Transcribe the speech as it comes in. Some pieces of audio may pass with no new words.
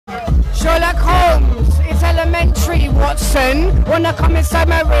Sherlock Holmes, it's elementary, Watson. Wanna come inside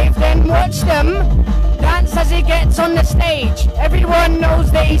my rave, then watch them dance as he gets on the stage. Everyone knows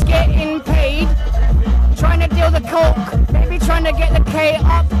that he's getting paid. Trying to deal the coke, maybe trying to get the K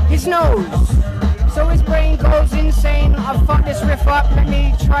up his nose. So his brain goes insane. I've fucked this riff up, let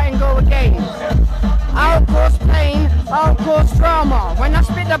me try and go again. I'll cause pain, I'll cause drama. When I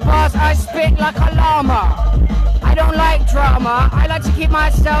spit the bars, I spit like a llama. I don't like drama, I like to keep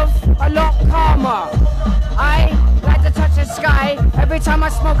myself a lot calmer. I like to touch the sky, every time I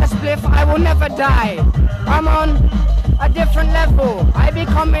smoke a spliff I will never die. I'm on a different level, I be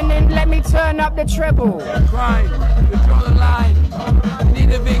coming in, let me turn up the treble. Right, you draw the line, you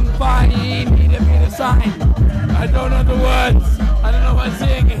need a big fine, you need a bit of sign. I don't know the words, I don't know what I'm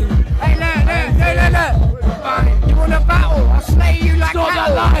singing. Hey look, fine. You want a battle, I'll slay you like Stop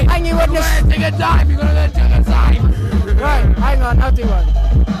cattle. that line, Hang you on you're gonna take a dive, you're gonna take a sign. Right, hang on, I'll do one.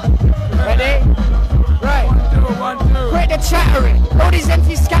 Ready? Right. 1, 2, 1, 2. Quit the chattering, all these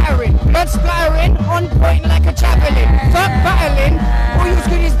empty scattering. Blood splattering, on point like a javelin. Fuck battling, all you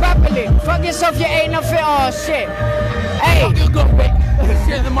good is babbling. Fuck yourself, you ain't nothing, oh shit. Hey. Fuck your gothic,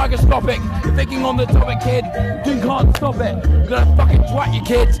 shit the microscopic. You're thinking on the topic, kid, you can't stop it. You're gonna fucking twat you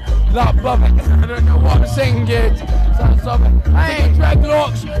kids, not above it. I don't know what I'm saying, kids. Stop it. Hey. Take your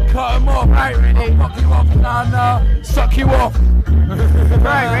dreadlocks, cut them off. Right, ready? I'll fuck you off, nah, suck you off.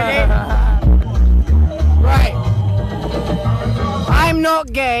 Right, ready? Right. I'm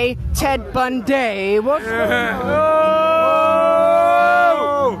not gay, Ted Bundy. What's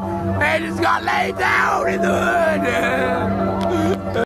Man just got laid down in the hood.